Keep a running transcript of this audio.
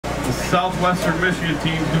The Southwestern Michigan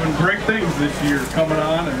team doing great things this year, coming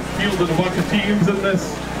on and fielded a bunch of teams in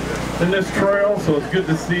this trail. So it's good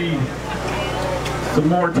to see some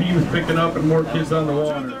more teams picking up and more kids on the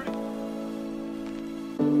water.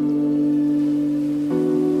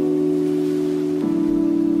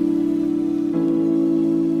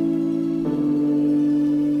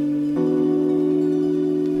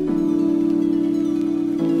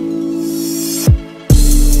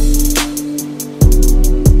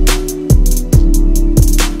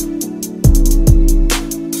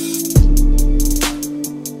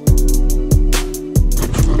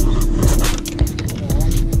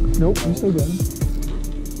 Nope, you still got him.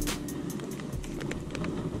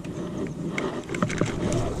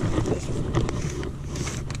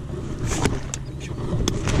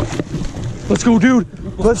 Let's go, dude.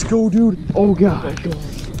 Let's go, dude. Oh, gosh.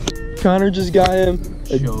 Connor just got him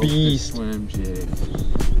a beast. Swim jig.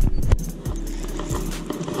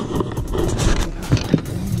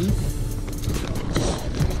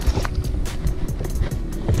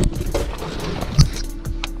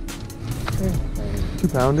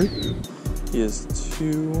 Pounder. He is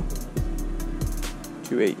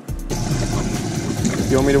 2.8.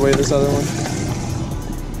 You want me to weigh this other one?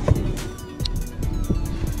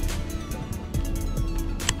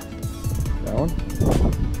 That one?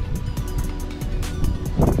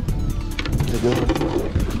 Is it good?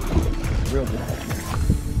 Real good.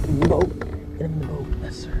 In the boat. In the boat.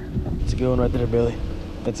 Yes, sir. It's a good one right there, Billy.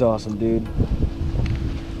 That's awesome, dude.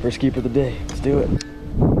 First keeper of the day. Let's do it.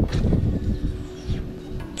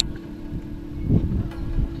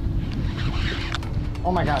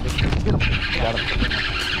 Oh my God, dude. Get him. Got him.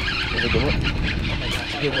 That's a good one.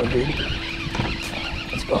 That's a good one, dude.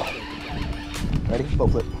 Let's go. Ready?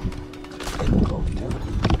 Boat flip.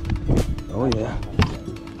 Oh yeah.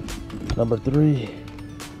 Number 3.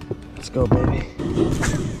 Let's go, baby.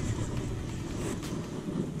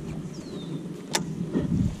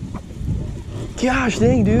 Gosh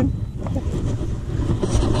dang, dude.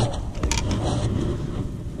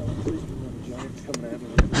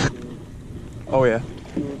 Oh yeah.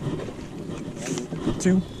 2.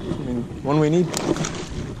 I mean, 1 we need.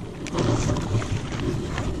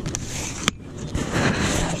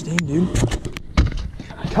 Gosh dang, dude.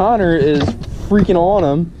 Connor is freaking on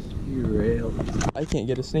him. You railed. I can't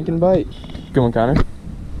get a stinking bite. Go on, Connor.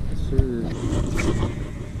 Yes, sir.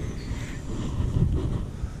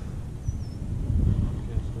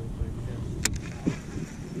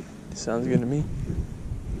 Sounds good to me.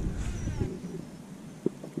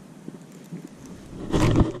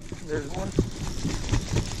 There's one.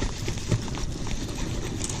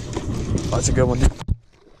 Oh, that's a good one, dude.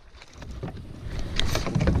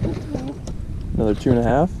 Another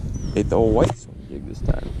 2.5. Ate the old white swim jig this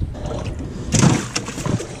time.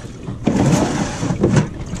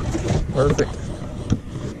 Perfect.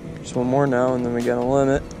 Just one more now, and then we got a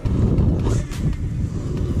limit.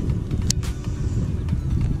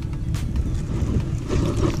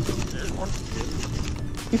 There's one.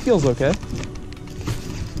 He feels okay.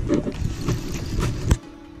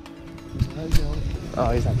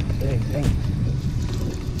 Oh, he's not big. Dang.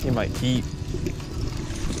 He might keep.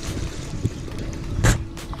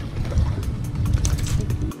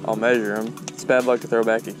 I'll measure him. It's bad luck to throw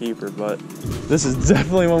back a keeper, but this is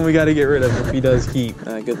definitely one we got to get rid of if he does keep.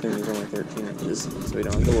 Good thing he's only 13 inches, so we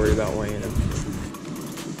don't have to worry about weighing him.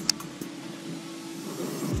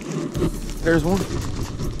 There's one.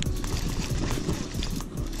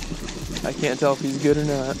 I can't tell if he's good or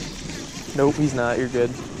not. Nope, he's not. You're good.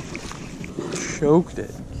 Choked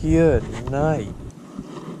it. Good night.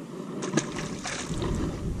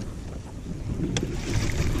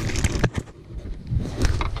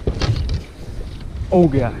 Oh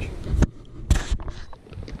gosh.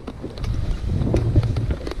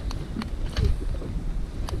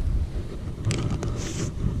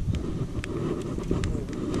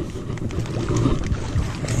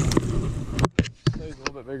 He's a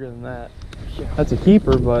little bit bigger than that. That's a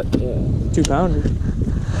keeper, but yeah, 2-pounder.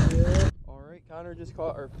 Yeah. Alright, Connor just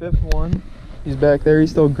caught our 5th one. He's back there,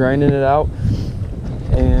 he's still grinding it out.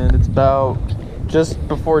 And it's about just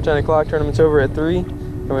before 10 o'clock, tournament's over at 3.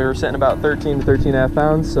 And we were sitting about 13 to 13.5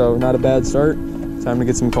 pounds, so not a bad start. Time to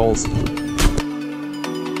get some culls.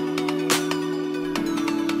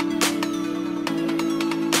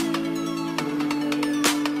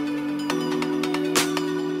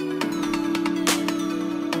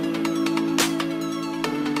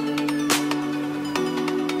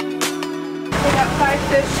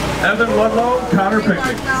 Evan Ludlow, Connor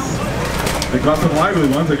Pickett. They caught some lively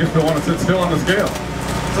ones. I guess they want to sit still on the scale.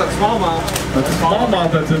 It's a smallmouth. That's a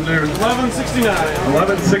smallmouth that's in there. 1169.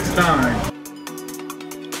 1169.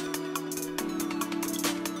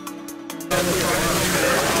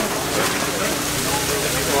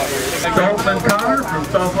 Dalton and Connor from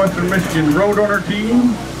Southwestern Michigan Road Owner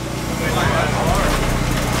Team.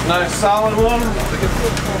 Nice solid one.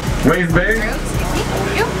 Weighs big.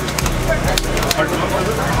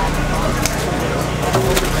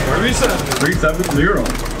 370.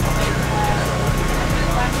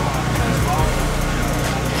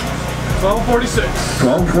 1246.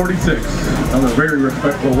 1246. Another very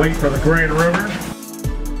respectable weight for the Grand River.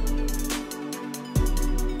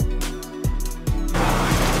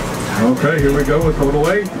 Okay, here we go with total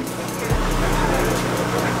weight.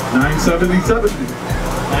 977.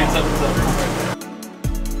 977.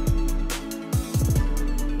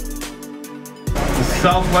 The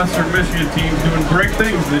Southwestern Michigan team's doing great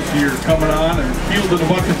things this year, coming on and fielded a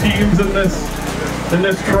bunch of teams in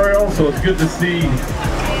this trail, so it's good to see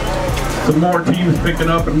some more teams picking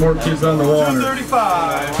up and more kids on the water.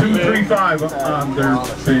 235. 235 on their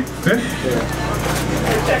big fish.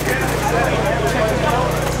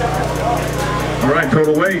 All right,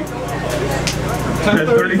 total weight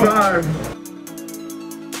 1035.